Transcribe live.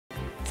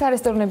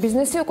სარესტორნო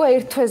ბიზნესი უკვე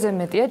ერთ თვეზე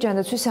მეტია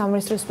ჯანდაცვის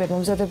სამინისტროს მიერ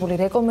მომზადებული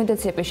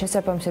რეკომენდაციების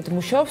შესაბამისად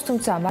მუშაობს,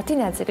 თუმცა მათი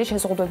ნაწილი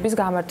შეზღუდვების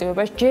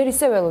გამარტივებას ჯერ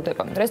ისე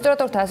ველოდება.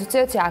 რესტორატორთა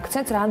ასოციაცია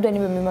აქცენტს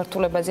რამდნეიმე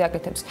მიმართულებაზე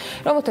აკეთებს,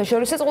 რომელთა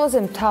შორისაც ყველაზე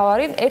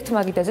მთავარი ერთ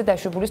მაგიდაზე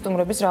დაშვებული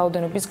სტუმრების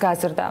რაოდენობის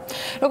გაზრდა.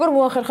 Როგორ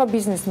მოახერხა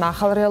ბიზნესმა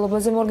ახალ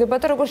რეალობაზე მორგება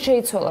და როგორ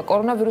შეიცვალა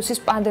კორონავირუსის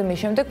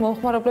პანდემიის შემდეგ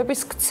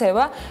მომხმარებლების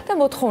ქცევა და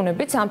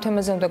მოთხოვნებით ამ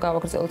თემაზე უნდა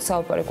გავაგრძელოთ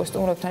საუბარი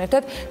სტუმრებთან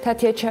ერთად.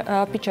 თათია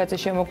ფიჩაძე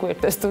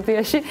შემოგვიერთდა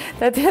სტუდიაში.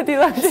 თათია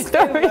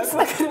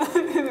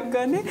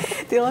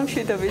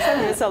დილაში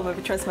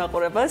მივესალმები ჩვენს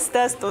მაყურებელს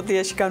და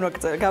სტუდიაში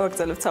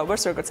გავაგრძელებთ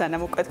საუბარს, როგორც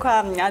ანამ უკვე თქვა,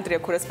 ანდრია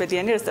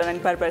ქურასბედიანი, რესტორანი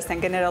ბარბარესთან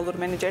გენერალური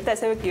მენეჯერი და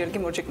ასევე გიორგი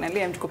მურჯიკნელი,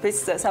 ჯგუფის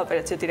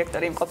საოპერაციო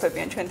დირექტორი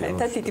იმყოფებიან ჩვენთან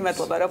ერთად. დიდი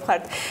მადლობა, რომ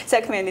ხართ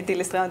საქმიანი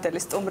დილის დღევანდელი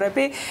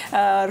სტუმრები.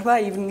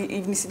 8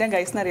 ივნისიდან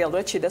გაიხსნა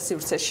რეალურად შიდა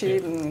სივრცეში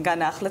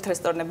განაახლეთ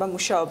რესტორნებმა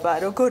მუშაობა.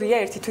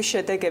 როგორია ერთი თვის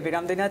შედეგები,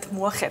 რამდენად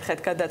მოახერხეთ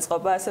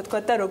გადაწყობა, ასე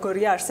ვთქვათ, და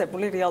როგორია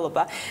არსებული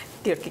რეალობა.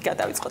 გიორგი,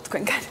 გადავიწყოთ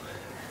თქვენგან.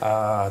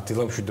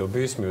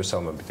 დილამშვიდობის,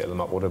 მივესალმებით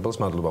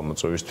ელმაყურებელს, მადლობა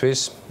მოწვევისთვის.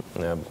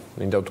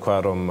 მინდა ვთქვა,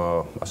 რომ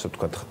ასე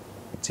ვთქვათ,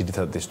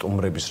 ძირითადად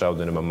სტუმრების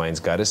რაოდენობა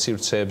მაინც გარე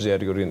სივრცეებზე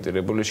არის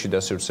ორიენტირებული, შიდა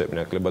სივრცეები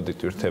ნაკლებად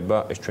იტვირთება,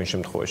 ეს ჩვენ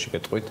შემთხვევაში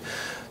გეტყვით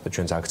და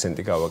ჩვენს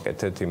აქცენტი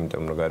გავაკეთეთ,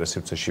 იმიტომ რომ გარე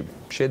სივრცეში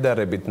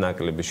შედარებით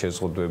ნაკლები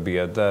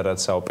შეზღუდვებია და რაც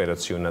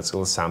საოპერაციო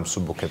ნაწილს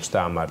ამსუბუქებს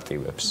და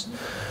ამარტივებს.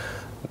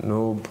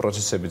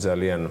 პროცესები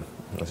ძალიან,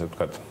 ასე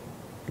ვთქვათ,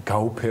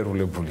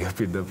 გაუფერულებულია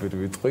პირდაპირ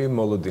ვიტყვი,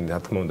 მოლოდინი რა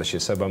თქმა უნდა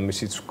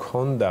შესაბამისიც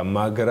ჰქონდა,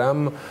 მაგრამ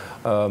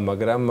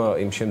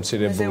იმ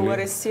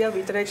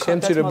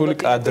შემცირებული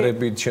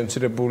კადრებით,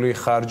 შემცირებული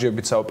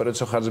ხარჯებით,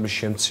 საოპერაციო ხარჯების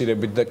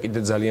შემცირებით და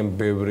კიდე ძალიან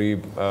ბევრი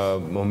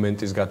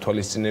მომენტის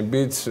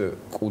გათვალისწინებით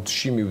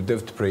კუთხში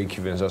მივდევთ break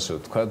even-ს, ასე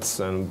ვთქვათ,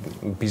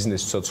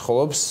 ბიზნესი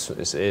ცოცხლობს,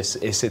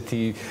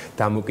 ესეთი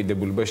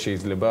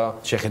დამოკიდებულება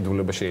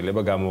შეხედულება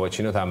შეიძლება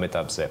გამოვაჩინოთ ამ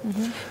ეტაპზე.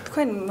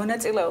 თქვენ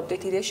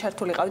მონაწილეობდით იდეაში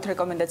ჩართული ყავით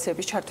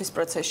რეკომენდაციების ჩართვის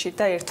პროცესში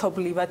და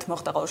ერთობლივად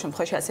მოხდა ყოველ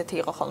შემთხვევაში ასეთი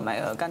იყო ხოლმე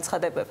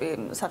განცხადებები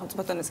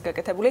სახელმწიფო დონეზე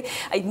გაკეთებული.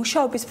 Აი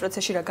მუშაობის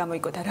პროცესში რა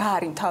გამოიგოთა, რა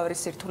არის მთავარი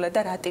სირთულე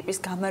და რა ტიპის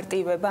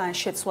გამარტივება ან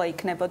შეცვლა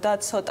იქნებოდა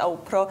ცოტა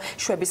უფრო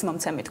შვების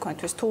მომცემი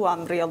თქვენთვის თუ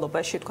ამ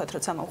რეალობაში თქვათ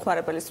როცა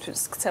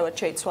მომხმარებელისთვის ქცევად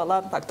შეიცვალა,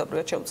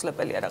 ფაქტობრივად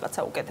შეუძლებელია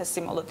რაღაცა უკეთესი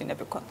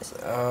მოლოდინები გქონდეს.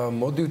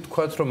 მოდი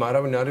ვთქვათ, რომ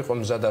არავინ არ იყო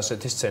მზად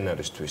ასეთი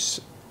სცენარისთვის.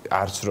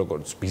 არც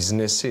როგორც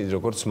ბიზნესი,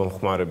 როგორც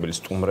მომხმარებელი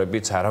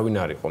სტუმრებიც არავინ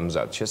არ იყო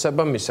მზად.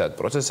 შესაბამისად,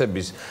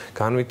 პროცესების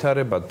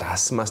განვითარება,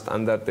 დასმა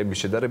სტანდარტების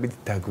შედარებით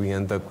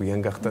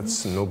დაგვიან გახდა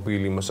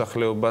ცნობილი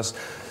მოსახლეობას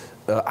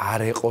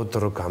არ იყო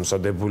დრო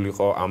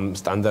გამზადებულიყო ამ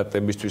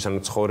სტანდარტებისთვის, ანუ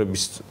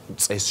ცხოვრების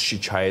წესში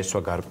ჩაესვა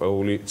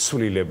გარკვეული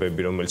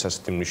ცვლილებები, რომელიც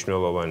ასეთი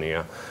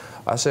მნიშვნელოვანია.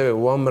 ასევე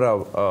უამრავ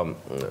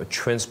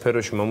ჩვენ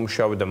სფეროში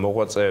მომუშავე და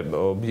მოღვაწე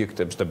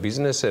ობიექტებს და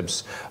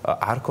ბიზნესებს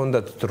არ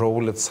ჰქონდათ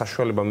დროულად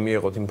საშუალება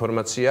მიეღოთ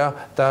ინფორმაცია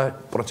და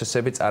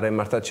პროცესები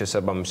წარემართათ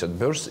შესაბამისად.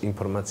 ბევრს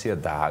ინფორმაცია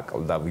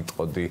დააკლდა,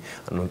 ვიტყოდი,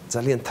 ანუ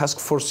ძალიან task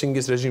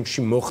forcing-ის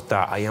რეჟიმში მოხდა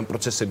აი ამ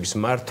პროცესების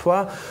მართვა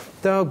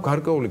და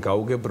გარკვეული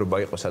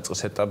გაუგებრობა იყო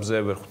საწყის ეტაპზე,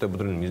 ვერ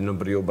ხვდებოდნენ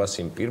მიზნობრიობას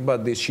იმ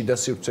პირბადის, შიდა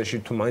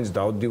სივრცეში თუ მაინც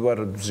დავდივარ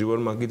ზივარ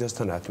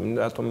მაგიდასთან,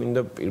 რატომ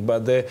მინდა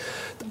პირბადე.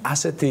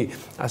 ასეთი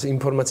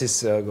ინფორმაციის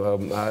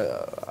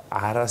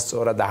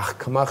არასწორად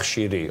აღქმა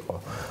ხშირი იყო.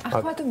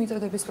 ახლა თუ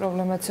მიწოდების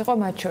პრობლემაც იყო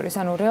მათ შორის,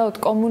 ანუ რეალურად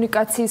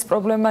კომუნიკაციის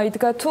პრობლემა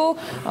იდგა თუ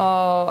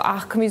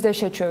აღქმის და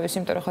შეჩვევის,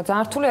 იმიტომ რომ ხა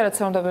ძალიან რთული რაც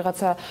უნდა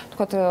ვიღაცა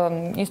თქვათ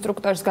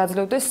ინსტრუქტორს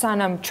გაძლევდეს,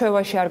 სანამ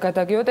ჩვევაში არ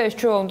გადაგიოდა, ეს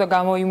ჩვევა უნდა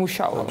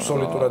გამოიმუშაო.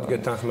 აბსოლუტურად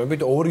გეთანხმებით.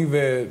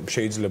 ორივე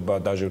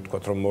შეიძლება დაჟე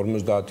ვთქვათ, რომ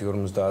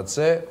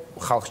 50-50-ზე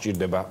ხალხს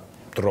ჭირდება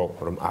დრო,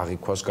 რომ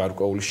აღიქვას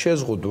გარკვეული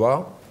შეზღუდვა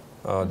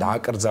და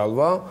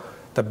აკრძალვა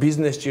და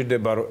ბიზნეს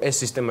ჭირდება, რომ ეს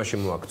სისტემაში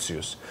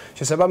მოაქციოს.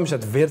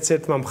 შესაბამისად, ვერც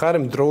ერთმა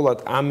მხარემ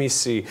დროულად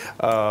ამისი,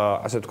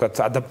 ასე ვთქვათ,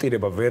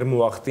 ადაპტირება ვერ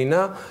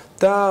მოახდინა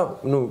და,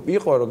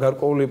 იყო რომ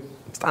გარკვეული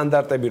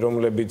სტანდარტები,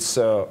 რომლებიც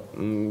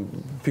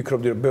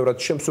ფიქრობდი, რომ ბევრად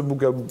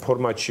შემსუბუქებულ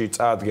ფორმატში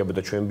წაადგებოდა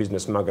ჩვენ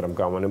ბიზნესს, მაგრამ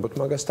გავანებოთ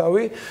მაგას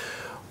თავი.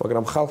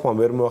 მაგრამ ხალხმა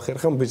ვერ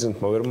მოახერხა,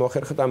 ბიზნესმა ვერ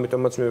მოახერხა და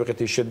ამიტომაც მივიღეთ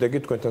ის შედეგი,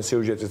 თქვენთან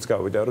სიუჟეტიც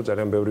გავიდა, რომ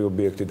ძალიან ბევრი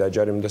ობიექტი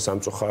დაჯარიმდა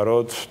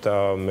სამწუხაროდ და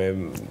მე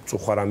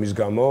წუხარ ამის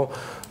გამო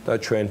და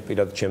ჩვენ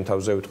პირადად ჩემ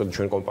თავზე ვიტყვი,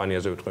 ჩვენ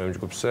კომპანიაზე ვიტყვი ამ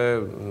ჯგუფზე,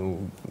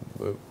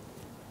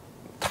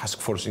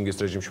 task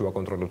forcing-ის რეჟიმში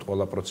ვაკონტროლებთ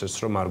ყველა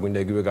პროცესს, რომ არ გვინდა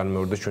იგივე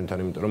განმეორდეს ჩვენთან,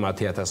 იმიტომ რომ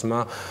 10,000-მა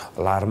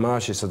ლარმა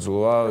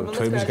შესაძლოა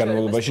თვეების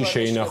განმავლობაში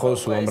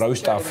შეინახოს უამრავი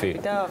სტაფი.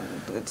 და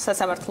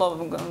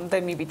სასამართლომდე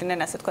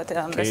მივიდნენ, ასე ვთქვათ,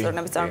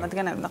 რესტორნების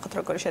წარმომადგენლები, ნახოთ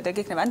როგორი შედეგი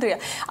იქნება. ანდრია,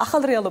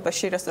 ახალ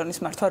რეალობაში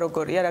რესტორნის მართვა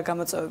როგორია, რა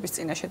გამოწვევების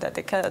წინაშე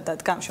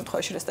დადგა ამ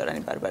შემთხვევაში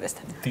რესტორანი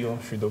ბარბარესთან?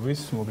 დილამშვიდობის,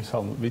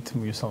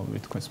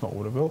 მოგესალმებით თქვენს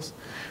მაყურებელს.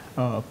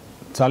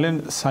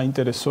 ძალიან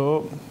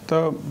საინტერესო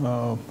და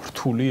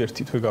რთული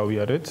ერთი თვე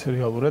გავიარეთ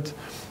რეალურად.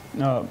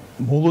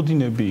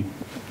 მოლოდინები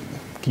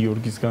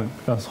გიორგის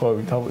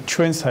განსხვავებით,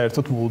 ჩვენ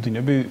საერთოდ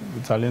მოლოდინები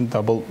ძალიან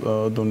დაბალ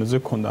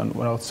დონეზე ქონდა,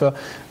 რაღაცა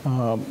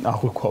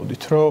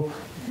აღვიქვავდით, რომ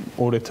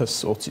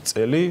 2020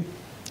 წელი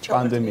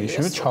პანდემიის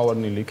შემდეგ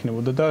ჩავარნილი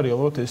იქნებოდა და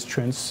რეალურად ეს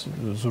ჩვენს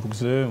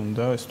ზურგზე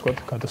უნდა ეს თქვა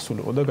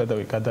გადასულიყო და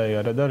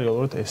გადაიარა და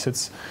რეალურად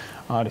ესეც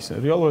არის.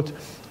 რეალურად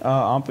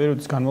ამ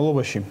პერიოდის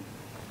განმავლობაში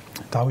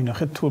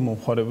დავინახეთ თუ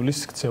მომხმარებლის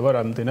ქცევა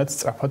რამდენად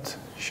სწრაფად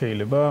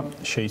შეიძლება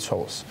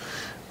შეიცვალოს.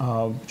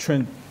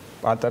 ჩვენ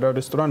პატარა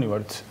რესტორანი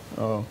ვართ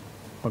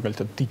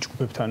მაგალითად დიდ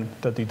ჯგუფებთან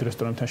და დიდ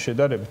რესტორანებთან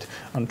შედარებით,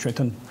 ანუ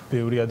ჩვენთან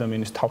ბევრი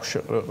ადამიანის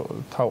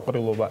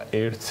თავყრილობა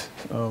ერთ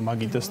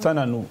მაგიდასთან,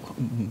 ანუ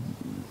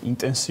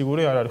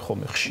ინტენსიური არ არის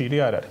ხოლმე, ხშირი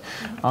არ არის.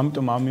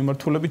 ამიტომ ამ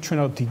მიმართულებით ჩვენ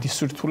დიდი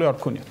სირთულე არ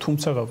გქონია,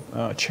 თუმცა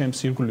ჩემს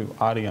ირგვლივ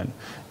არიან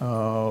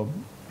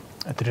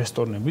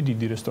რესტორნები,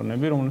 დიდი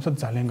რესტორნები, რომელთაც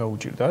ძალიან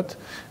გაუჭირდათ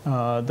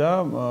და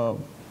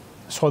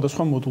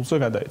სხვადასხვა მოდულზე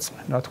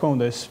გადაეცნენ. რა თქმა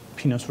უნდა, ეს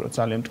ფინანსურად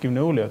ძალიან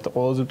მტკივნეულია და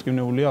ყველაზე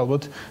მტკივნეულია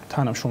ალბათ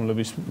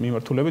თანამშრომლების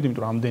მიმართულებით, იმიტომ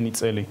რომ ამდენი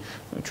წელი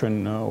ჩვენ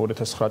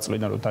 2009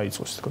 წლიდან რომ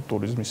დაიწყოს თქო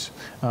ტურიზმის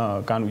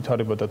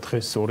განვითარება და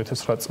დღეს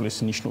 2009 წლის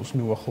ნიშნულს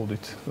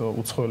მივახლოვდით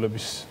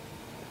უცხოელების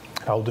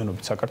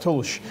რაოდენობით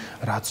საქართველოში,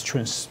 რაც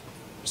ჩვენს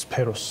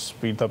სფეროს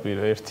პირდაპირ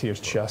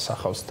ერთ-ერთში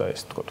ასახავს და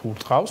ეს თქო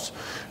ურტყავს,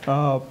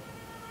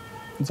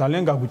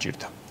 ძალიან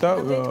გაგვიჭირდა. და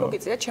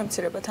მოგიწია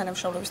ჩემცირება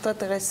თანამშრომლების და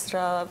დღეს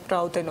რა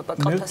რაოდენობა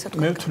ყავთ ასე თქვა.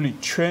 მე ვთვლი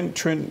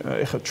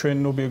ჩვენ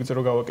ობიექტზე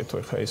რო გავაკეთო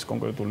ეხა ეს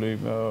კონკრეტული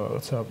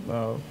რაცა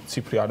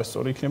ციფრი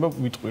არასწორი იქნება,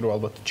 ვიტყვი რომ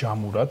ალბათ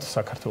ჯამურად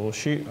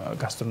საქართველოში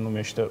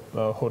გასტრონომიაში და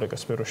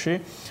ჰორეკას სფეროში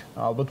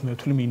ალბათ მე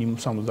ვთვლი მინიმუმ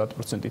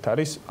 70%-ით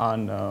არის ან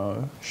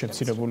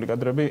შემცირებული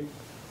კადრები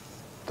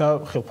და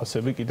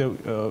ხელფასები კიდევ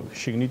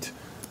შიგნით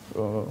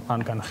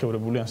ან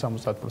განხევრებული ან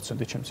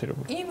 70%-ით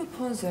შემცირებული. იმ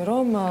ფონზე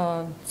რომ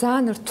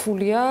ძალიან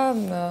რთულია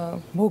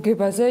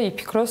მოგებაზე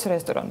იფიქროს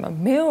რესტორანმა.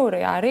 მეორე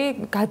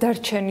არის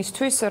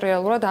გადარჩენისთვის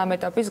რეალურად ამ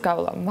ეტაპის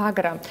გავლა,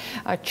 მაგრამ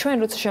ჩვენ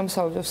როცა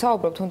შემოსავლებს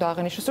უნდა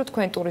აღინიშნოს, რომ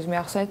თქვენ ტურიზმი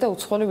ახსენეთ და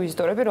უცხოელი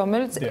ვიზიტორები,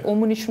 რომელიც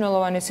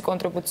უმნიშვნელოვანესი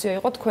კონტრიბუცია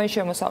იყო თქვენ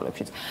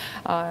შემოსავლებშიც.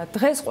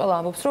 დღეს ყველა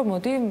ამბობს, რომ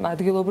მოდი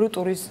ადგილობრივ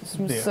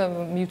ტურიზმს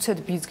მივცეთ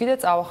ბიზგი და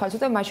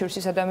წავახალისოთ და მათ შორის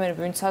ის ადამიანები,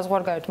 ვინც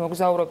საზღვარგარეთ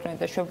მოგზაურობდნენ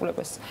და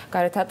შვებულებას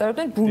გარეთ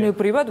ატარებდნენ,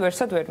 ბუნებრივად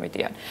ვერსად ვერ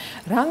მიდიან.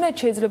 რამდენად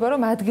შეიძლება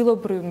რომ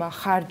ადგილობრივმა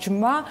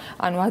ხარჯმა,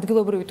 ანუ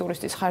ადგილობრივი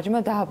ტურისტის ხარჯმა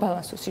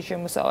დააბალანსოს ის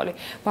შემოსავალი.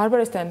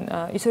 ბარბარესთან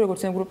ისე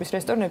როგორც ამ გრუპის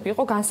რესტორნები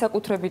იყო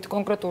განსაკუთრებით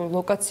კონკრეტული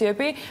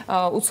ლოკაციები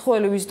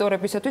უცხოელი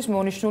ვიზიტორებისათვის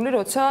მონიშნული,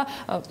 როცა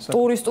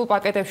ტურისტულ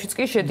პაკეტებშიც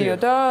კი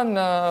შედიოდა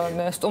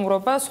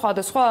სტუმრობა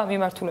სხვადასხვა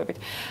მიმართულებით.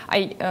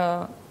 აი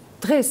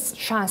დღეს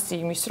შანსი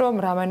იმის,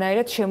 რომ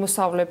რამანაირად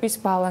შემოსავლების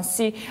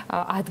ბალანსი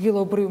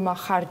ადგილობრივმა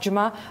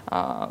ხარჯმა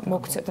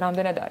მოგცეთ,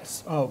 რამდენად არის?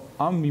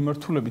 ამ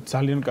მიმართულებით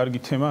ძალიან კარგი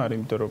თემა არის,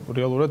 იმიტომ რომ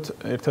რეალურად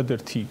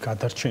ერთადერთი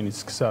გადარჩენის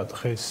გზა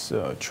დღეს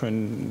ჩვენ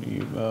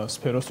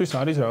სფეროსთვის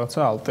არის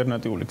რაღაცა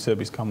ალტერნატიული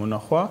გზების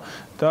გამონახვა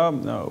და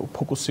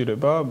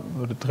ფოკუსირება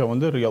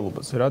დღევანდელ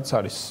რეალობაზე, რაც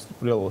არის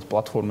რეალურად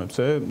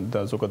პლატფორმებზე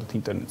და ზოგადად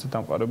ინტერნეტზე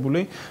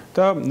დამყარებული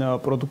და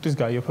პროდუქტის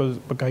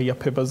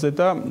გაიაფებაზე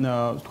და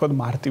თქვა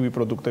მარტივი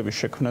პროდუქტების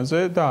შექმნაზე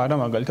და არა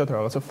მაგალითად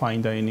რაღაცა fine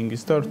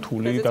dining-ის და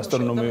რთული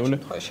გასტრონომიული.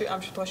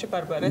 ამ შემთხვევაში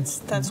ბარბარეც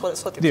თან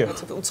სხვა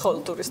ტიპის უცხოელ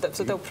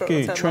ტურისტებზე და უფრო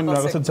რაღაცა ჩვენ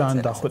რაღაცა ძალიან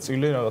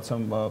დახვეწილი რაღაცა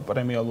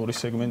პრემიალური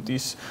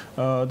სეგმენტის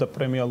და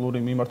პრემიალური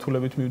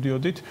მიმართულებით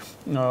მივდიოდით.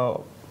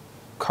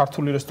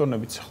 ქართული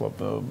რესტორნებიც ახლა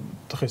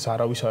დღეს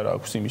არავის არ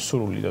აქვს იმის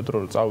სურვილი და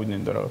დრო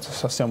წავიდნენ და რაღაცა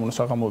სასიამოვნო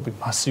საღამოები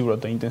მასიურად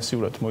და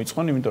ინტენსიურად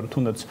მოიწყონ, იმიტომ რომ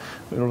თუნდაც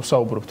რომ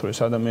საუბრობთ რომ ეს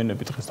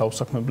ადამიანები დღეს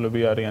დაუსაქმებლები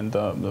არიან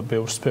და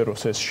ბევრ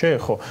სფეროს ეს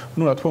შეეხო,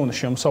 ну რა თქმა უნდა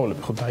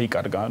შემოსავლები ხო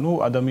დაიკარგა, ну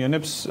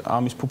ადამიანებს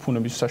ამის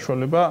ფუფუნების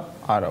საშუალება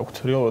არ აქვთ.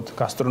 რეალურად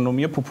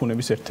გასტრონომია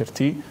ფუფუნების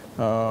ერთ-ერთი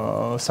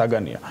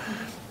საგანია.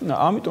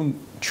 ამიტომ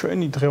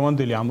ჩვენი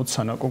დღევანდელი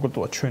ამოცანა,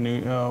 კონკრეტულად ჩვენი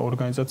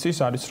ორგანიზაციის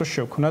არის რომ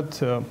შევქმნათ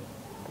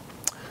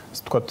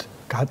თქვათ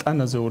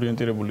გატანაზე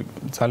ორიენტირებული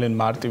ძალიან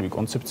მარტივი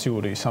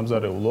კონცეფციური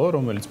სამზარეულო,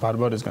 რომელიც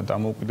ბარბარესგან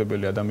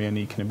დამოუკიდებელი ადამიანი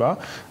იქნება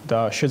და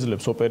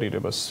შეძლებს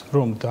ოპერირებას,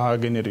 რომ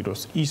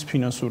დააგენერიროს ის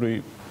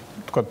ფინანსური,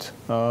 თქვათ,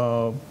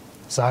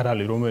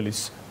 ზარალი, რომელიც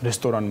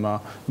რესტორანმა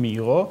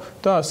მიიღო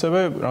და ასევე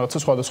რაღაცა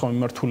სხვადასხვა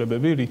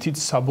მიმართულებები, რითიც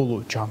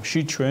საბოლოო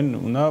ჯამში ჩვენ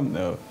უნდა,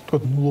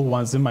 თქვათ,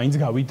 ნულოვანზე მაინც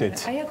გავიდეთ.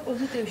 აი აქ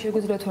პოზიტივი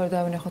შეგვიძლია თუ არ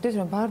დავინახოთ ის,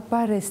 რომ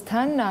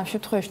ბარბარესთან ამ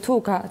შემთხვევაში თუ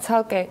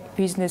ცალკე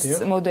ბიზნეს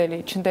მოდელი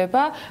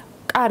ჩნდება,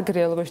 კარგ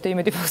რეალობაში და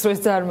იმედი მაქვს რომ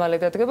ეს ძალიან მალე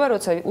დადგება,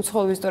 როცა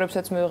უცხოელ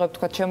ვიზიტორებსაც მივიღებთ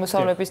თქვა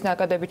შემოსავლების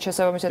ნაკადებით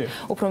შესაბამისად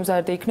უფრო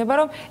მზარდი იქნება,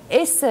 რომ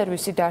ეს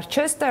სერვისი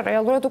დარჩეს და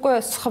რეალურად უკვე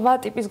სხვა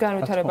ტიპის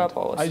განვითარება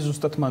პოვოს. აი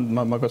ზუსტად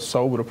მაგას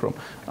საუბრობ, რომ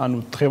ანუ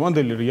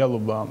დღევანდელი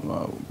რეალობა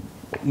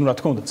ну რა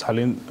თქმა უნდა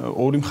ძალიან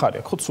ორი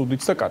მხარე აქვს, ხო,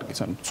 ცუდიც და კარგიც.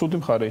 ანუ ცუდი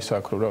მხარე ის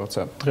აქვს, რომ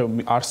რაღაცა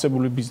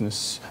არსებული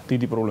ბიზნესს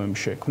დიდი პრობლემები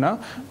შეექმნა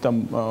და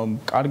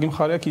კარგი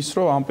მხარე აქვს ის,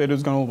 რომ ამ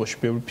პერიოდის განმავლობაში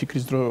ბევრი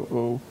ფიქრის დრო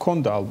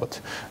ქონდა ალბათ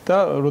და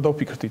რო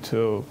დავფიქრდით,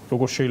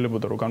 როგორ შეიძლება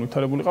და რო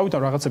განვითარებულიყავით,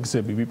 ან რაღაცა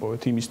გზები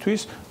ვიპოვეთ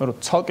იმისთვის, რომ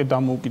ცალკე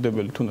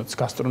დამოუკიდებელი თუნდაც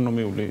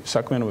გასტრონომიული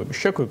საქმიანობები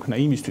შეგვექმნა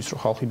იმისთვის, რომ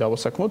ხალხი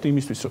დავასაქმოთ,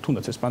 იმისთვის, რომ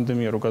თუნდაც ეს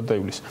პანდემია რო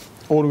გადაივლის,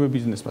 ორივე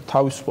ბიზნესმა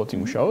თავისუფლად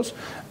იმუშაოს.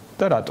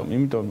 და რატომ?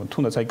 იმიტომ რომ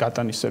თუნდაც აი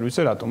გატანის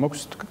სერვისზე რატომ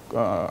აქვს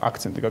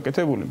აქცენტი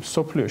გაკეთებული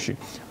სოფლიოში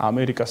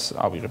ამერიკას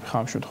ავიღებ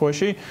ხამ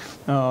შემთხვევაში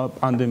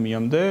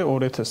პანდემიამდე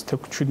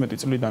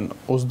 2017 წლიდან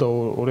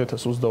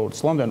 2022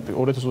 წლამდე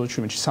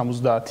 2027-ში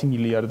 70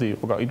 მილიარდი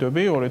იყო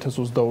გაყიდვები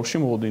 2022-ში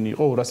მოლოდინი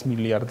იყო 200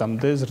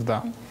 მილიარდამდე ზრდა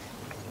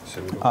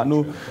ანუ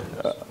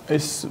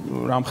ეს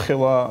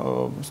რამხელა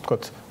ასე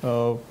ვთქვათ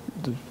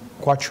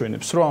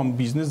გვაჩვენებს რომ ამ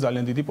ბიზნესს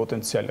ძალიან დიდი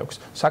პოტენციალი აქვს.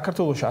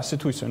 საქართველოში ასე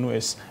თუ ისე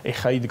ეს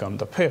ეხა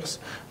იდგამდა ფეხს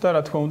და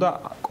რა თქმა უნდა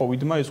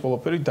კოვიდმა ეს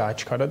ყველაფერი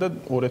დააჩქარა და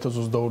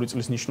 2022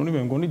 წლის ნიშნული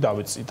მე მგონი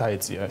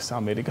დაეწია ეს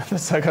ამერიკა და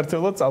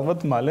საქართველოს ალბათ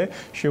მალე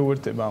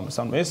შეუერთება ამას.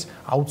 ანუ ეს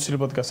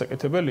აუცილებლად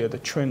გასაკეთებელია და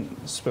ჩვენ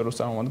სფეროს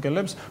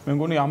წარმომადგენლებს მე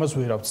მგონი ამას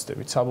ვერ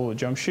ავწდებით. საბოლოო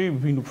ჯამში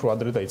ვინ უფრო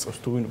ადრე დაიწყებს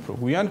თუ ვინ უფრო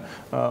გვიან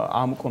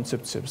ამ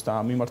კონცეფციებს და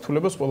ამ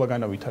მიმართულებას ყველა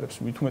განავითარებს.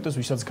 მით უმეტეს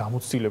ვისაც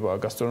გამოცდილებაა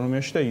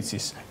გასტრონომიაში და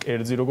იცის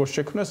კერძი როგორ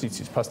შექმნას,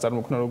 იცის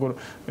ფასწარმოქმნა როგორ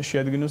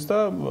შეადგინოს და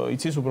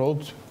იცის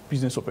უბრალოდ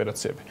ბიზნეს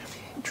ოპერაციები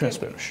ჩვენ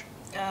სფეროში.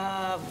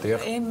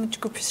 იმ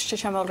ჯგუფის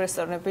შეშამალ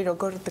რესტორნები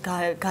როგორ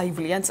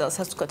გაივლიან წელს,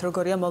 ასე ვთქვათ,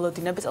 როგორია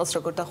მოლოდინები წელს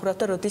როგორ დახურათ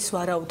და როდის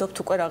ვარაუდობთ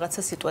უკვე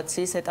რაღაცა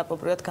სიტუაციის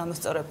ეტაპობრივად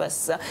გამოსწორებას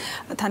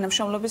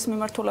თანამშრომლობის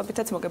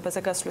მიმართულებითაც მოგებაზე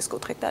გასვლის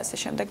კუთხით და ასე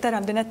შემდეგ და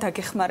რამდენად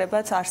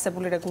დაგეხმარებათ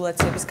არსებული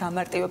რეგულაციების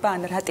გამარტივება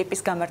ან რა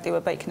ტიპის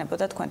გამარტივება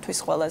იქნებოდა თქვენთვის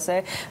ყველაზე,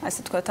 ასე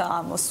ვთქვათ,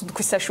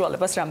 ამოსუნთქვის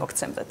საშუალებას რა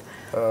მოგცემდათ?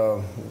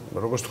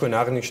 როგორც თქვენ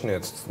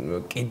აღნიშნეთ,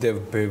 კიდევ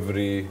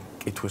ბევრი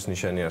კითხვის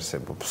ნიშანი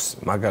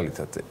არსებობს.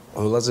 მაგალითად,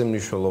 ყველაზე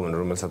მნიშვნელოვანი,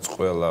 რომელსაც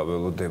ყველა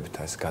ველოდებთ,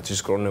 ეს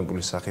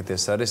გაჩისკრონებული სახით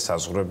ეს არის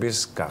საზღვრების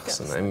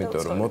გახსნა,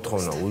 იმიტომ რომ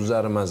მოთხოვნა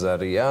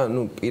უზარმაზარია,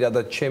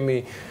 პირადად ჩემი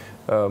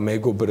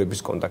მეგობრების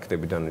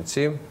კონტაქტებიდან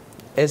ვიცი.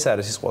 ეს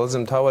არის ის ყველაზე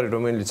მთავარი,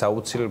 რომელიც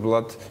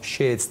აუცილებლად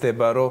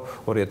შეეცდება, რომ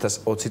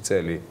 2020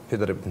 წელი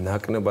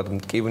ნაკლებად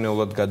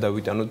მტკივნეულად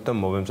გადავიტანოთ და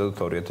მოვემზადოთ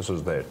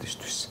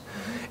 2021-ისთვის.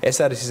 ეს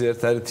არის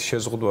ერთ-ერთი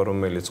შეზღუდვა,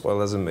 რომელიც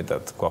ყველაზე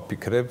მეტად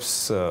გვაფიქრებს,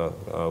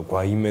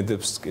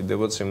 გვაიმედებს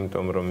კიდევაც,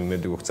 იმიტომ რომ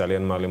იმედი გვაქვს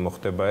ძალიან მალე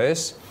მოხდება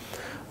ეს.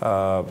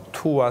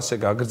 თუ ასე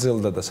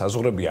გაგრძელდა და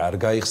საზღვრები არ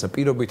გაიხსნა,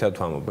 პირობითად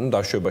ვამბობ,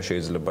 დაშვება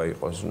შეიძლება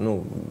იყოს,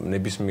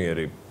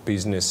 ნებისმიერი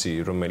ბიზნესი,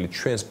 რომელიც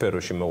ჩვენ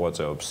სფეროში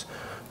მოღვაწეობს,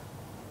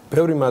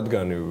 ბევრი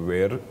მათგანი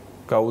ვერ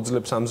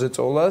გაუძლებს ამ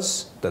ზეწოლას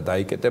და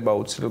დაიკეტება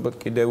აუცილებლად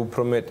კიდევ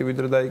უფრო მეტი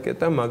ვიდრე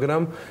დაიკეტა,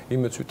 მაგრამ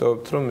იმეც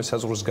ვიტოვებთ, რომ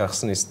საზღვრის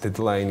გახსნის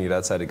დედლაინი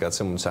რაც არის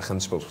გაცემული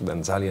სახელმწიფოს მხრიდან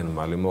ძალიან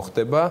მალე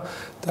მოხდება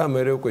და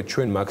მე უკვე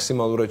ჩვენ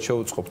მაქსიმალურად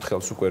შევუწყობთ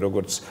ხელს უკვე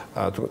როგორც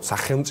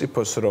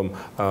სახელმწიფოს რომ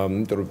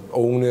იმიტომ რომ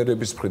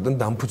ოუნერების მხრიდან,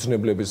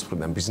 დამფუძნებლების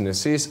მხრიდან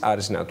ბიზნესის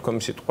არის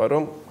ნათქვამი სიტყვა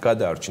რომ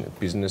გადაარჩინეთ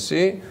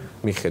ბიზნესი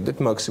მიხედეთ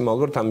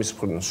მაქსიმალურად ამის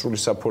მხრიდან სრული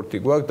საფორტი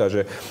გვაქვს,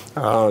 даже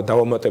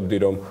დავამატებდი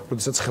რომ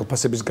როდესაც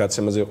ხელფასების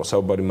გაცემაზე იყო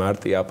საუბარი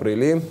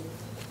მარტი-აპრილი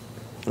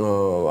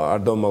არ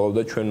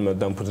დავმალავდა ჩვენ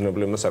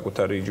დამფუძნებლებმა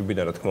საკუთარი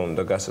იჯიბიდან რა თქმა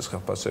უნდა გასეს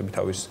ხელფასები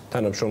თავის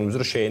თანამშრომლებს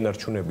რომ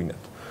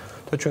შეენარჩუნებინათ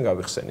და ჩვენ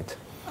გავიხსენით.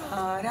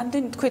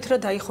 რამდენი თქვით რომ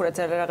დაიხურა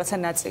რაღაცა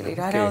ნაწილი,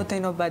 რა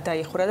რაოდენობა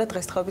დაიხურა და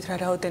დღესდღეობით რა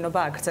რაოდენობა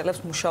აგრძელებს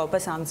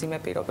მუშაობას ამ მძიმე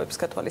პირობების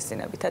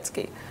გათვალისწინებითაც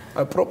კი?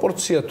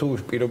 პროპორცია თუ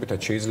პირობითად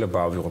შეიძლება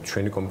ავიღოთ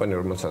ჩვენი კომპანია,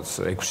 რომელსაც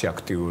 6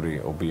 აქტიური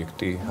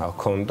ობიექტი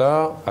ჰქონდა,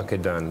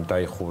 აქედან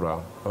დაიხურა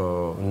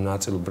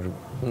ნაწილობრივ,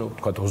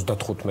 თქვათ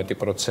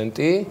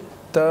 35%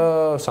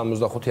 და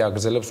 65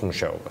 აგრძელებს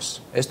მუშაობას.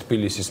 ეს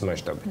თბილისის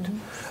მასშტაბით.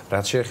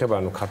 რაც შეეხება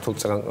ქართულ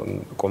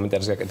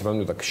კომენტარს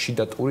გაკეთებამდე და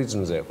შიდა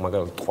ტურიზმზე,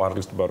 მაგალითად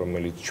ყვარლის ტბა,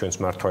 რომელიც ჩვენს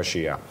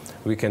მართვაშია,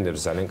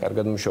 ვიკენდებს ძალიან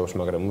კარგად მუშაობს,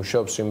 მაგრამ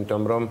მუშაობს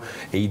იმიტომ რომ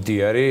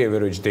ADR-ი,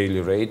 average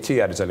daily rate-ი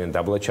არის ძალიან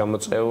დაბლა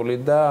ჩამოწეული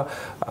და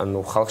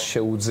ხალხს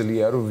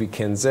შეუძლია რომ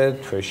ვიკენდზე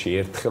თვეში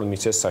ერთხელ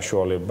მისცეს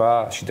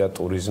საშუალება შიდა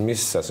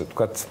ტურიზმის, ასე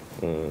ვთქვათ,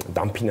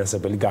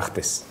 დამფინანსებელი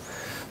გახდეს.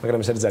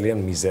 მაგრამ ეს არის ძალიან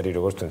მიზერი,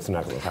 როგორც თქვენ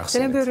ახსენეთ.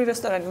 ძალიან ბევრი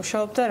რესტორანი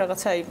მუშაობდა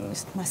რაღაცა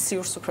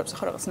მასიურ სუფრებზე,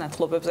 ხო რაღაც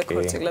ნათლობებზე,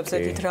 ქორწილებზე,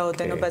 დიდ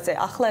რაოდენობაზე.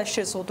 ახლა ეს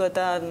შეზღუდვა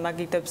და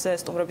მაგიდებზე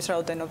სტუმრების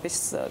რაოდენობის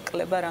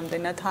კლება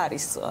რამდენად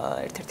არის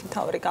ერთ-ერთი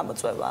მთავარი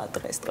გამოწვევა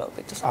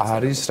დღესდღეობით?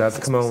 არის, რა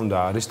თქმა უნდა,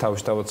 არის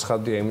თავისთავად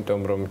ცხადია,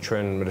 იმიტომ რომ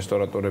ჩვენ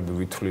რესტორატორები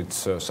ვითვლით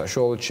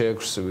საშუალო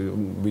ჩეკს,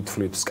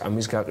 ვითვლით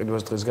სკამის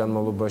გაყიდვას დღის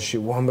განმავლობაში,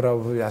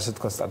 უამრავი ასე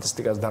თქვა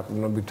სტატისტიკას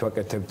დაყრდნობით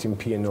ვაკეთებთ იმ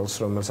P&L-ს,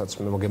 რომელსაც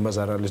მოგებას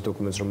არ არის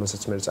დოკუმენტს,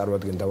 რომელსაც მე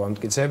წარვადგენ და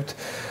ვამტკიცებთ.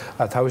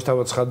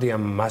 თავისთავად ცხადია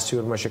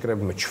მასიურმა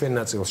შეკრებებმა ჩვენ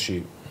ნაწილში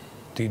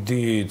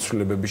დიდი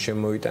ცვლილებები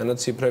შემოიტანა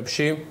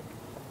ციფრებში.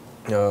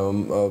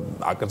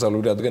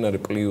 აკრძალული რადგან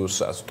არის პლუს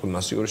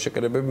მასიური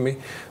შეკრებები,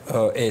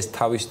 ეს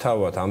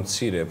თავისთავად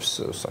ამცირებს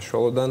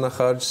საშუალო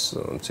დანახარჯს,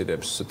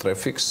 ამცირებს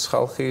ტრაფიკს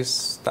ხალხის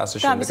და ასე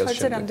შემდეგ. და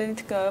ამის რამდენით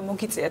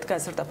მოგიწიათ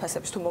გაზრდა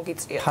ფასების თუ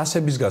მოგიწიათ?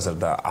 ფასების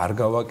გაზრდა არ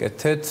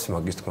გავაკეთეთ,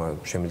 მაგის თქმა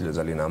შემიძლია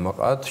ძალიან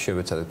ამაყად,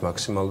 შევეცადეთ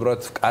მაქსიმალურად.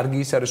 კარგი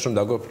ის არის რომ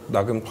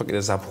დაგვემთხვა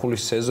კიდე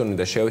ზაფხულის სეზონი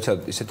და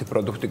შევეცადეთ ისეთი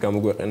პროდუქტი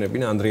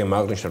გამოგვეყენებინა, ანდრია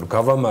აღნიშნა რომ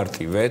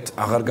გავამარტივეთ,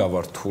 აღარ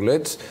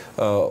გავართულეთ,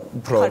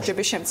 უფრო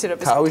ხარჯების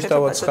შემცირების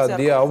თავისთავად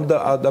ხარდია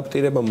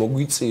ადაპტირება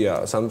მოგვიწია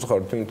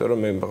სამწუხაროდ, იმიტომ რომ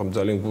მე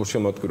ძალიან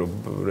გულშემატკივრო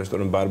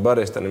რესტორან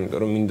ბარბარესთან, იმიტომ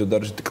რომ მინდოდა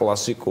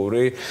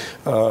კლასიკური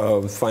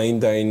fine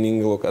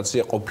dining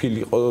ლოკაცია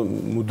ყოფილიყო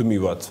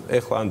მუდმივად.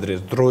 ეხლა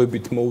ანდრიას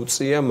დროებით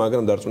მოუწია,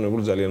 მაგრამ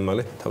დარწმუნებული ძალიან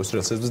მალე თავის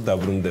რეალიზაციას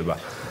დაბრუნდება.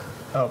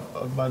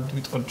 მან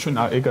ვიტყოდ ჩვენ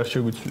ეგ არ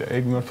შეგვიძლია,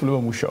 ეგ მიმართულება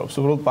მუშაობს.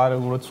 უბრალოდ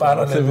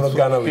პარალელურად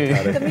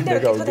განავითარეთ.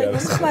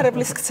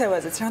 მომხმარებლის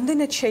ქცევაზეც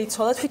რამდენად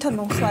შეიცვალა თვითონ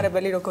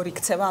მომხმარებელი როგორ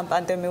იქცევა ამ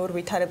პანდემიურ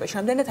ვითარებაში,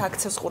 რამდენად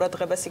აქცევს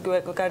ყურადღებას იგივე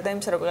გარდა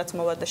იმისა, რომ რაღაც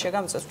მოვადა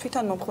შეგამწევს,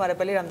 თვითონ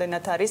მომხმარებელი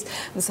რამდენად არის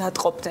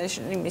მზადყოფდნენ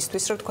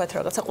იმისთვის, რომ თქვათ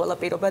რაღაცა ყველა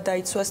პირობა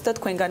დაიცვას და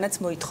თქვენგანაც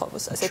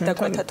მოითხოვოს, ასეთ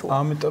დაკვეთა თუ.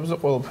 ამ ეტაპზე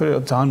ყველაფერი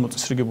ძალიან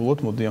მოწესრიგებულად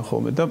მოდიან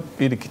ხოლმე და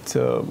პირიქით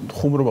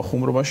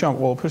ხუმრობაში ამ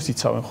ყველაფერს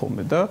იცავენ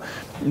ხოლმე და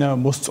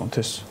მოსწონთ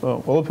ეს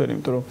ყველაფერი,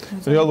 იმიტომ რომ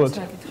რეალურად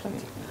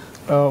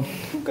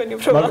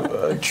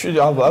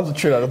ალბათ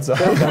ჩვენ რაღაცა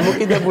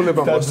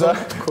დამოკიდებულება მოხდა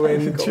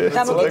თქვენი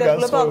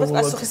დამოკიდებულება ალბათ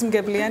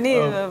პასუხისმგებლიანი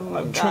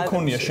ჩვენ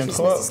ქონია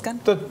შემთხვევა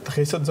და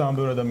დღესაც ძალიან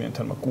ბევრი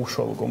ადამიანთან მაქვს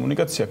უშუალო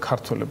კომუნიკაცია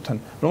ქართველებთან,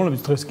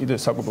 რომლებიც დღეს კიდე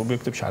საკუთარ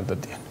ობიექტებში არ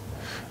დადიან.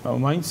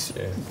 მაინც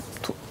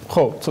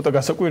ხო, ცოტა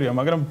გასაკვირია,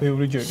 მაგრამ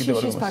ბევრი ჯერ კიდევ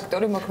არის. შიშის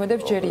ფაქტორი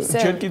მოქმედებს ჯერ ისე.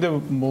 ჯერ კიდევ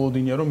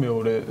მოლოდინია, რომ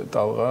მეორე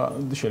ტალღა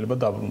შეიძლება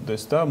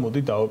დაბრუნდეს და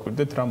მოდი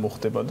დავაკვირდეთ რა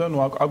მოხდება და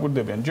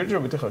აკვირდებიან.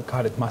 ჯერჯერობით ახლა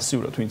გარეთ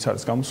მასიურად ვინც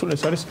არის გამოსული,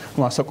 ეს არის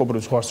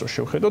ასაკობრივ ზღვარს რო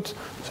შევხედოთ,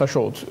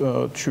 საშუალოდ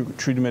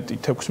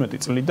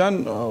 17-16 წლიდან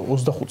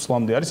 25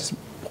 წლამდე არის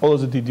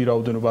ყველაზე დიდი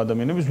რაოდენობა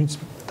ადამიანების, ვინც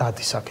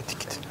დადის აქეთ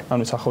იქით.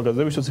 ანუ ეს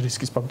ახალგაზრდები, ვისაც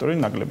რისკის ფაქტორი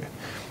ნაკლებია.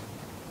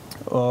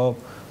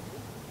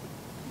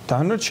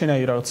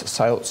 დანარჩენი რაღაც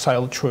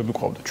საელჩოები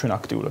ყავდა ჩვენ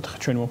აქტიურად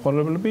ჩვენი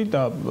მომხმარებლები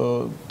და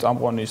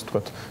წამყვანი ის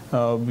თქვათ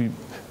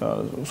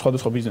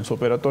სხვადასხვა ბიზნეს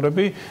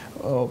ოპერატორები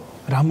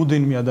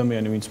რამოდენიმე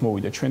ადამიანი ვინც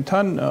მოვიდა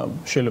ჩვენთან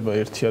შეიძლება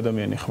ერთი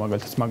ადამიანი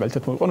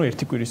მაგალითად მოვიყვანო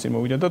ერთი კვირის წინ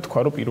მოვიდა და თქვა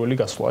რომ პირველი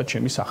გასვლაა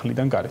ჩემი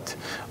სახლიდან გარეთ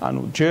ანუ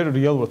ჯერ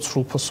რეალურად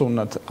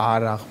სრულფასოვნად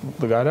არ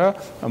აღდგარა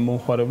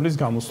მომხმარებლის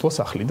გამოსვლა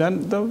სახლიდან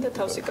და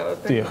თავს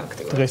იკავებენ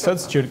აქტიურად დღესაც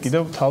ჯერ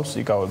კიდევ თავს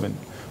იკავებენ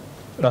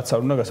რაც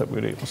არ უნდა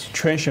გასაკვირი იყოს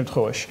ჩვენ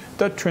შემთხვევაში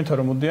და ჩვენთან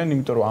რომ მოდიან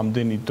იმიტომ რომ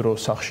ამდენი დრო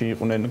სახში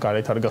იყვნენ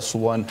გარეთ არ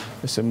გასულან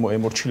ესე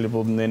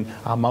ემორჩილებოდნენ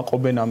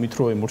ამაყობენ ამით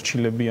რომ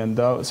ემორჩილებიან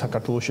და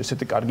საქართველოს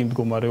ესეთი კარგი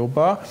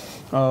მდგომარეობა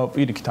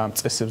პირიქით ამ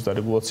წესებს და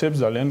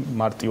რეგულაციებს ძალიან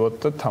მარტივად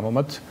და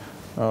თამამად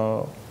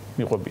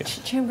მიყვებიან.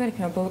 ჩემ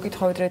გარიქნა ბოლო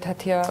კითხვით რა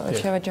თათია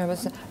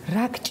შევაჯამებს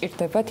რა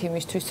გჭირდებათ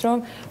იმისთვის რომ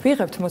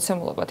ვიღებთ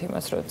მოცემულობათ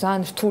იმას რომ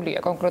ძალიან რთულია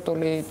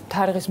კონკრეტული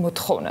თარიღის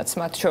მოთხოვნაც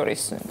მათ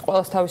შორის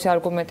ყოველს თავისი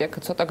არგუმენტი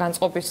აქვს ცოტა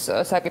განწყობის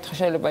საკითხი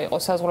შეიძლება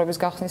იყოს საზღვრების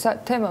გახსნის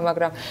თემა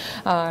მაგრამ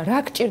რა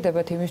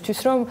გჭირდებათ იმისთვის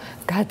რომ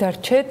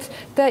გადარჩეთ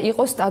და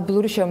იყოს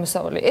სტაბილური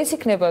შემოსავალი ეს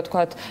იქნება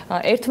თქვათ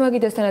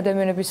ერთმაგიდასთან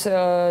ადამიანების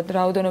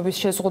რაოდენობის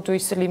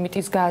შეზღუდვის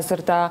ლიმიტის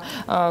გაზრდა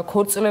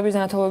ქორწილების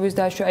განათლების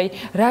დაშვა აი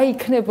რა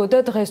იქნებოდა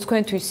დღეს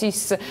თქვენთვის ის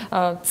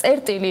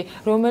წერტილი,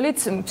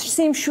 რომელიც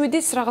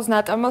სიმშვიდის რაღაც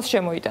ნატამალს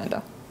შემოიტანდა.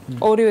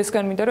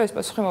 ორივესგან მინდა რომ ეს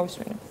პასუხი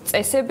მოვისმინო.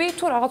 წესები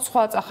თუ რაღაც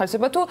სხვა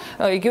წახალისება თუ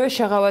იგივე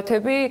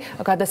შეღავათები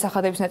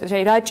გადასახადების ნაწილში,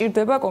 აი რა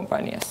ჭირდება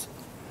კომპანიას?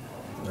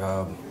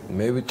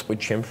 მე ვიტყვი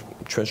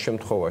ჩვენ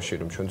შემთხვევაში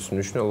რომ ჩვენთვის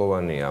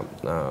მნიშვნელოვანია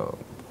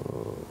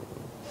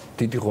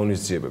დიდი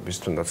ღონისძიებების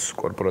თუნდაც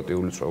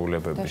კორპორატიული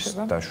წვეულებების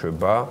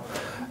დაშვება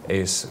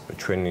ეს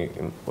ჩვენი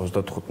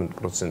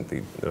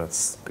 35% რაც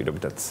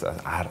პირობითად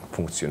არ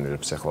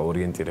ფუნქციონირებს ახლა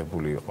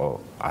ორიენტირებული იყო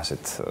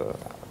ასეთ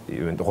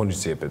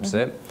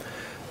ღონისძიებებზე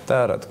და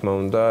რა თქმა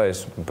უნდა ეს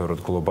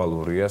ბევრად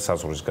გლობალურია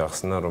საზღვრის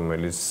გახსნა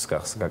რომელიც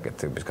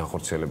გაკეთების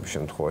განხორციელების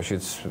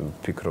შემთხვევაშიც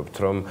ფიქრობთ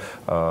რომ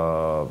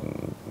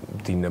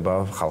დინება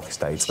ხალხის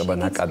დაიწყება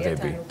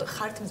ნაკადები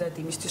ხართ მზად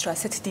იმისთვის რომ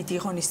ასეთ დიდი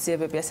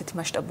ღონისძიებები ასეთი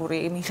მასშტაბური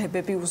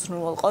მიღებები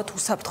უზრუნველყოთ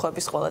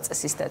უსაფრთხოების ყველა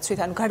წესის დაცვით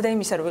ანუ გარდა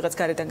იმისა რომ ვიღაც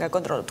გარედან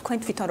გაკონტროლოთ თქვენ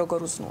თვითონ როგორ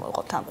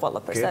უზრუნველყოთ ამ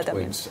ყველაფერს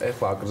ადამიანს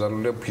ეხლა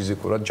აკრძალულია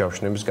ფიზიკურად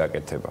ჯავშნების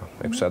გაკეთება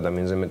 6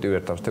 ადამიანზე მეტი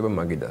ვერ თავსდება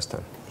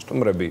მაგიდასთან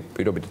სტუმრები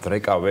პირობითად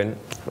რეკავენ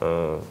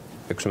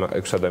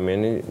 6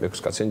 ადამიანი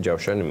 6 კაციანი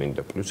ჯავშანი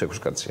მინდა პლუს 6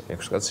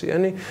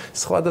 კაციანი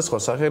სხვადასხვა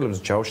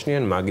სახელებს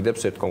ჯავშნიან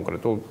მაგიდებს ერთ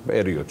კონკრეტულ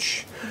პერიოდში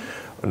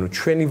ანუ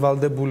ჩვენი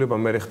ვალდებულება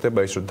მე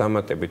ხდება ის რომ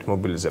დამატებით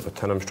მობილიზებთ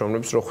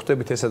თანამშრომლებს რომ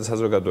ხვდებით ესაც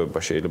საზოგადოება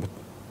შეიძლება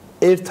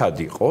ერთად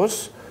იყოს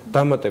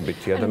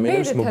დამატებითი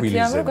ადამიანების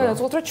მობილიზება. მე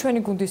გადავწყვეტ რომ ჩვენი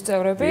გუნდის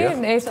წევრები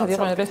ერთად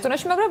იყვნენ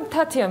რესტორანში, მაგრამ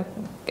თათიამ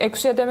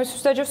 6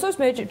 ადამიანისთვის დაჯერსოს,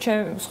 მე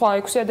სხვა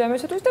 6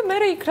 ადამიანისთვის და მე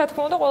იქ რა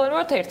თქმა უნდა ყველანი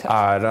ვართ ერთად.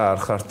 არა, არ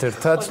ხართ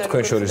ერთად,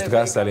 თქვენ შორის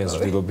დგას ძალიან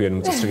ზრდილობიანი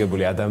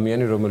მოწესრიგებული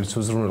ადამიანი, რომელიც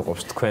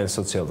უზრუნველყოფს თქვენ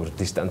სოციალურ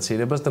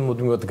დისტანცირებას და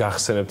მუდმივად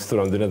გახსენებთ თუ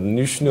რამდენად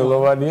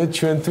მნიშვნელოვანია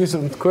ჩვენთვის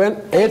რომ თქვენ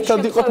ერთად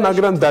იყოთ,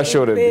 მაგრამ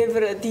დაშორებით.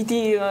 ბევრ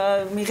დიდი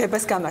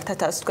მიღებას გამართათ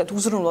ასე ვთქვათ,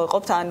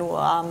 უზრუნველყოფთ ანუ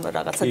ამ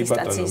რაღაცა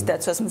დისტანციის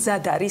დაცვას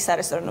მზად არის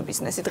სარესტორნო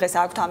ბიზნესი. დღეს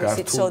აქვთ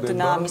ამისი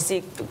ცოდნა, ამისი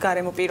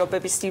გარემო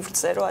პირობების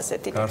სივრცე, რომ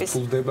ასეთი ტიპის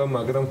გართულდება,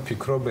 მაგრამ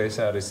ფიქრობ ეს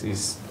არის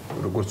ის,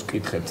 როგორც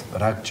ვკითხეთ,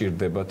 რა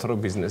გჭირდებათ, რომ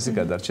ბიზნესი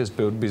გადარჩეს,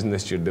 ბევრ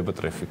ბიზნესს ჭირდება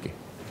ტრაფიკი.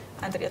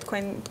 ანდრია,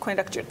 თქვენ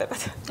რა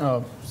გჭირდებათ?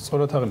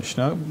 სწორად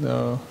აღნიშნა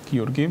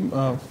გიორგი.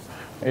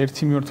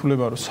 ერთი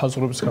მიმართულება რომ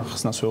საზღვრების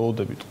გახსნას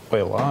ველოდებით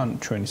ყველა, ან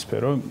ჩვენი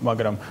სფერო,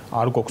 მაგრამ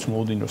არ გვაქვს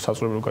მოლოდინი რომ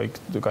საზღვრები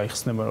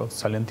გაიხსნება რომ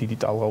ძალიან დიდი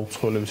ტალღა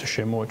უცხოელების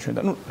შემოვაჩვენ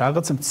და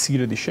რაღაცა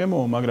მცირედი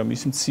შემოვა, მაგრამ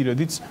ის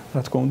მცირედიც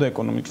რა თქმა უნდა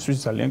ეკონომიკისთვის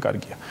ძალიან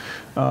კარგია.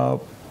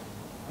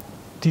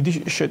 დიდი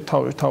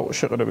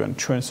შეყრებიან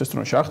ჩვენს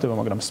რესტორანში არ ხდება,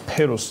 მაგრამ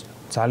სფეროს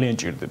ძალიან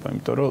ჭირდება,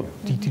 იმიტომ რომ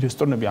დიდი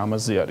რესტორნები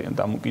ამაზე არიან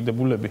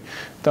დამოკიდებულები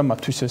და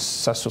მათთვის ეს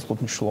სასწაულად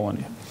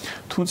მნიშვნელოვანია.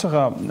 თუმცა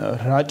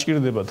რა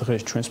ჭირდება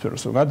დღეს ჩვენ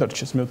სფეროს რომ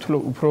გადარჩეს, მე ვთვლი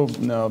უფრო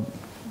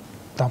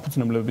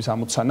დამფუძნებლების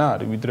ამოცანა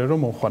არის, ვიდრე რომ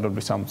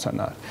მომხმარებლის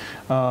ამოცანა არის.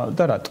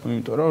 და რატომ?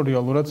 იმიტომ რომ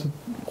რეალურად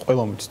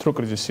ყველა მიცით რომ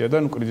კრიზისია და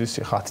კრიზისი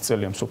 10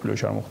 წელია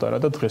მსოფლიოში არ მოხდარა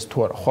და დღეს თუ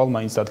არა ხვალ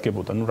მაინც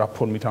დადგებოდა, რა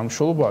ფორმით არ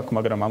მნიშვნელობა აქვს,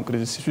 მაგრამ ამ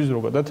კრიზისისთვის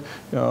ზოგადად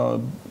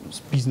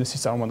ბიზნესის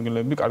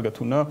წარმომადგენლები კარგად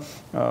უნდა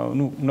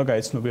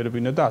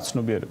გაეცნობიერებინათ და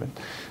აცნობიერებენ.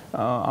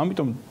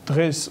 ამიტომ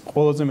დღეს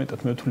ყველაზე მეტად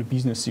მე ვთვლი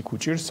ბიზნესი იქ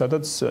უჭირს,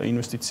 სადაც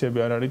ინვესტიციები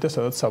არ არის და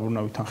სადაც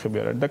საბრუნავი თანხები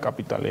არ არის და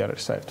კაპიტალი არ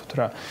არის საერთოდ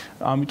რა.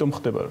 ამიტომ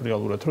ხდება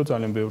რეალურად რომ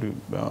ძალიან ბევრი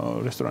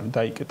რესტორანი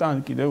დაიკეტა, ან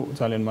კიდევ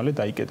ძალიან მალე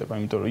დაიკეტება,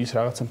 იმიტომ რომ ის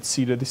რაღაცა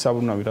მცირედი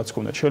საბრუნავი რაც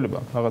ქონდა შეიძლება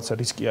რაღაცა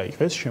რისკი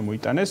აიღეს,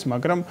 შემოიტანეს,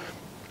 მაგრამ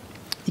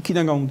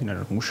იქიდან გამომდინარე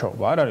რომ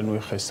მუშაობა არ არის,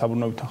 ეხლა ეს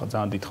საბრუნავი თანხა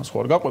ძალიან დიდხანს ხო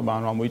არ გაყვება,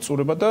 ანუ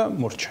ამოიწურება და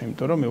მორჩა,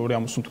 იმიტომ რომ მეორე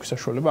ამოსუნთქვის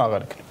საშუალება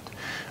აღარ ექნება.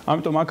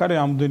 ამიტომ აქ არის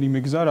ამდენიმე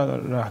გზა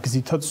რა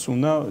გზითაც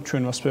უნდა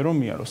ჩვენმა სფერომ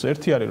მიაროს.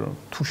 ერთი არის რომ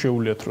თუ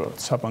შეუულიათ რომ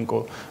საბანკო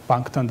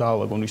ბანკთან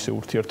დაალაგონ ისე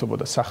ურთიერთობა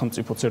და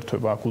სახელმწიფოც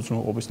ერთვება აქ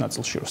უზრუნველყოფის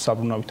ნაწილში რომ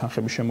საბრუნავი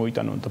თანხები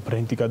შემოიტანონ და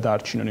ბრენდი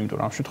გადაარჩინონ, იმიტომ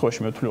რომ ამ შემთხვევაში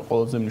მე ვთვლი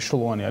ყველაზე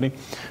მნიშვნელოვანი არის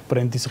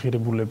ბრენდის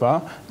ღირებულება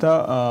და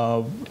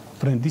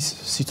ბრენდის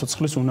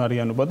სიცოცხლის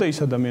უნარიანობა და ის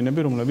ადამიანები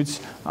რომლებიც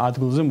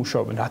ადგილზე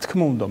მუშაობენ. რა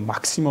თქმა უნდა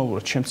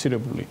მაქსიმალურად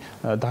შემცირებული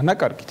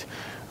დანაკარგით,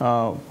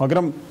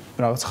 მაგრამ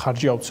რაღაც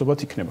ხარჯი აუცილებლად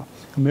იქნება.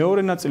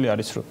 მეორე ნაწილი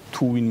არის რომ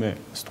თუ ვინმე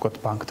ასე ვთქვათ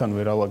ბანკთან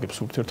ვერ ალაგებს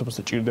ურთიერთობას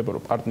და ჭირდება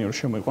რომ პარტნიორი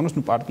შემოიყვანოს,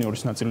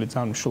 პარტნიორის ნაწილი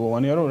ძალიან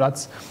მნიშვნელოვანია, რომ რაც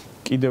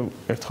კიდევ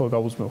ერთხელ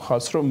გავუძმევ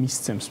ხაზს, რომ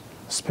მისცემს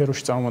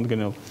სფეროში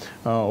წარმომადგენელ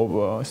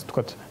ასე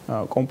ვთქვათ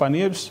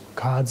კომპანიებს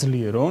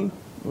გააძლიერონ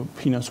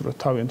ფინანსურად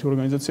თავიანთი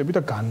ორგანიზაციები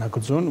და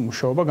განაგრძონ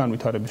მუშაობა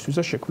განვითარებისთვის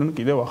და შექმნან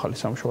კიდევ ახალი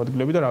სამუშაო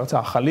ადგილები და რაღაცა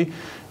ახალი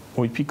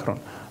მოიფიქრონ.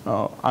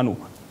 ანუ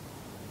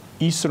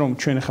ის რომ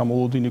ჩვენ ახლა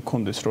მოლოდინი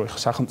გქონდეს რომ ახლა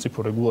სახელმწიფო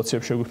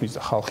რეგულაციებს შეგვიქმნის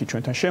და ხალხი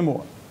ჩვენთან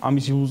შემოვა,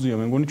 ამის ილუზია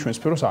მე მგონი ჩვენ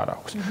სფეროს არ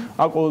აქვს.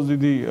 აქ ყველაზე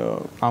დიდი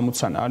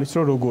ამოცანა არის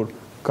რომ როგორ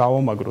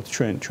გავამაგროთ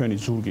ჩვენი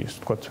ზურგი, ასე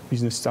ვთქვათ,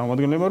 ბიზნესის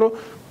წარმომადგენლებმა, რომ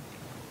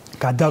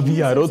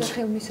გადავიაროთ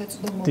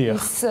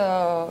ხელმისაწვდომობის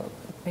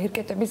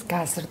მერკეტების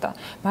გაზრდა,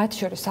 მათ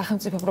შორის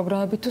სახელმწიფო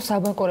პროგრამებით თუ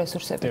საბანკო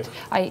რესურსებით.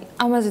 აი,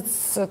 ამაზეც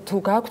თუ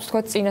გაქვთ,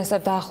 თქვა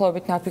წინასწარ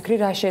დაახლოებით ნაფიქრი,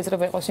 რა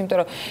შეიძლება იყოს, იმიტომ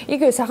რომ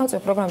იგივე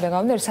სახელმწიფო პროგრამიდან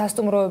გამომდინარე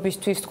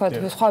სასტუმროებისთვის, თქვა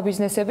სხვა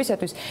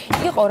ბიზნესებისათვის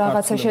იყო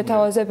რაღაცა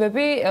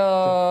შეთავაზებები,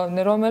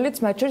 რომელიც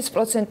მათ შორის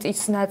პროცენტის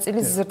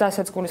ნაწილის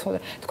ზრდასაც გულისხმობდა.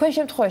 თქვენ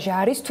შემთხვევაში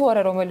არის თუ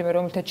არა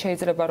რომელთაც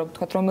შეიძლება რომ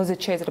თქვა რომელზეც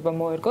შეიძლება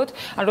მოერგოთ,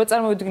 ან რო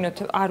წარმოვიდგინოთ,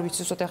 არ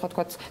ვიცი ზუსტად ახლა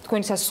თქვა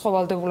თქვენი სასახლო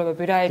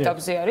ვალდებულებები რა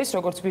ეტაპზე არის,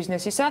 როგორც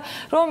ბიზნესისა,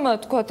 რომ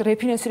თქვა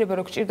ფინანსირება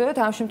რო გჭირდებათ,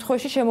 ამ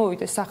შემთხვევაში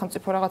შემოვიდეს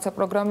სახელმწიფო რაღაცა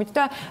პროგრამით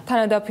და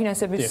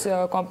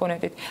თანადაფინანსების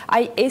კომპონენტით.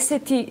 აი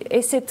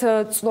ესეთ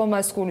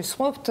წლომას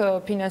გულისხმობთ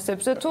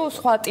ფინანსებზე თუ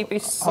სხვა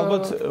ტიპის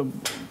ალბათ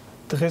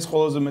დღეს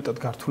ყველაზე მეტად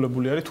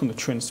გართულებული არის თუნდაც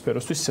ჩვენი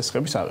სფეროსთვის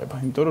სესხების აღება,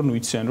 იმიტომ რომ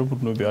იციან რომ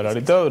ბრუნვები არ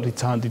არის და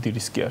ძალიან დიდი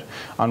რისკი არის.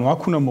 ანუ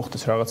აქ უნდა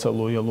მოხდეს რაღაცა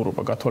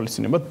ლოიალურობა,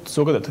 გათვალისწინება,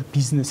 ზოგადად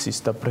ბიზნესის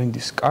და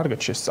ბრენდის კარგად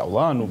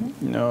შესწავლა, ანუ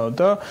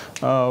და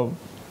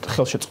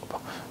ხელშეწყობა.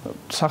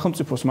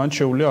 სახელმწიფოს მან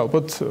შეუძლია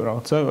ალბათ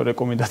რაღაცა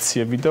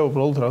რეკომენდაციები და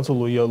უბრალოდ რაღაცა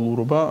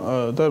ლოიალურობა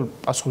და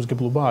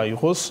პასუხისგებლობა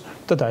აიღოს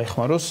და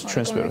დაეხმაროს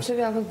ჩვენ სფეროს.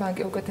 ალბათ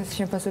ბანკი უკეთესი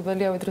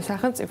შემფასებელია ვიდრე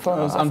სახელმწიფო,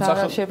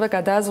 შეიძლება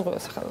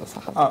გადააზღვროს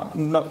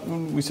სახელმწიფო.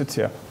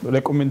 ისეთია,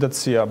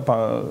 რეკომენდაცია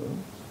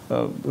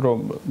რომ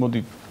მოდი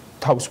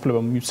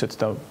თავისუფლება მივცეთ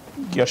და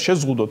კი არ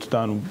შეზღუდოთ და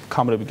ანუ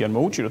კამრები კი არ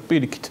მოუჭიროთ,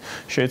 პირიქით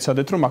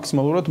შეეცადეთ რომ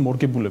მაქსიმალურად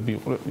მორგებულები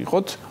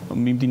იყოთ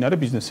მიმდინარე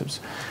ბიზნესებზე.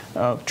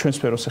 ჩვენ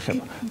სფეროს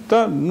ეხება. და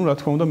ნუ რა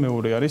თქმა უნდა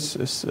მეორე არის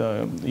ეს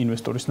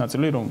ინვესტორის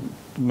ნაწილი, რომ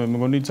მე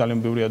მგონი ძალიან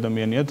ბევრი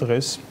ადამიანია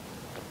დღეს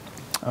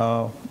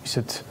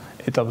ისეთ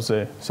ეტაპზე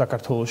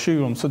საქართველოში,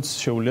 რომელსაც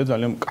შეუძლია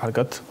ძალიან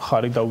კარგად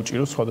ხარი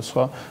დაუჭიროს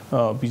სხვადასხვა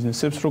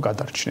ბიზნესებს, რომ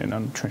გადარჩნენ.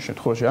 ანუ ჩვენ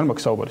შემთხვევაში არ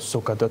მაქვს საუბარი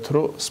ზოგადად,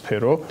 რომ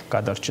სფერო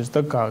გადარჩეს და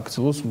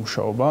გააგრძელოს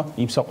მუშაობა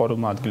იმ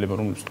საყვარელმა ადგილებმა,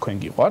 რომლებიც თქვენ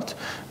გიყვართ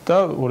და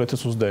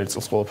 2021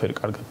 წელს ყველაფერი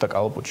კარგად და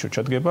კალაპოტში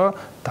ჩადგება,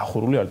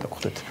 დახურული არ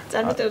დაგხვდეთ.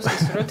 წარმატებებს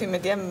გისურვებთ,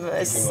 იმედია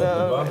ეს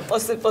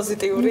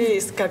პოზიტიური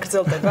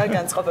გაგრძელდება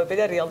განწყობები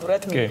და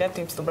რეალურად მიიღებთ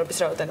იმ სტუმრების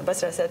რაოდენობას,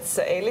 რასაც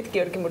ელით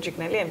გიორგი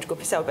მურჯიკნელი, ამ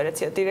ჯგუფის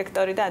საოპერაციო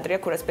დირექტორი და ანდრია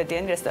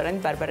ქურასბედიანი რესტორანი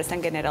ბარბარესთან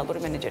გენერალური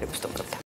მენეჯერი გსტუმრობდა.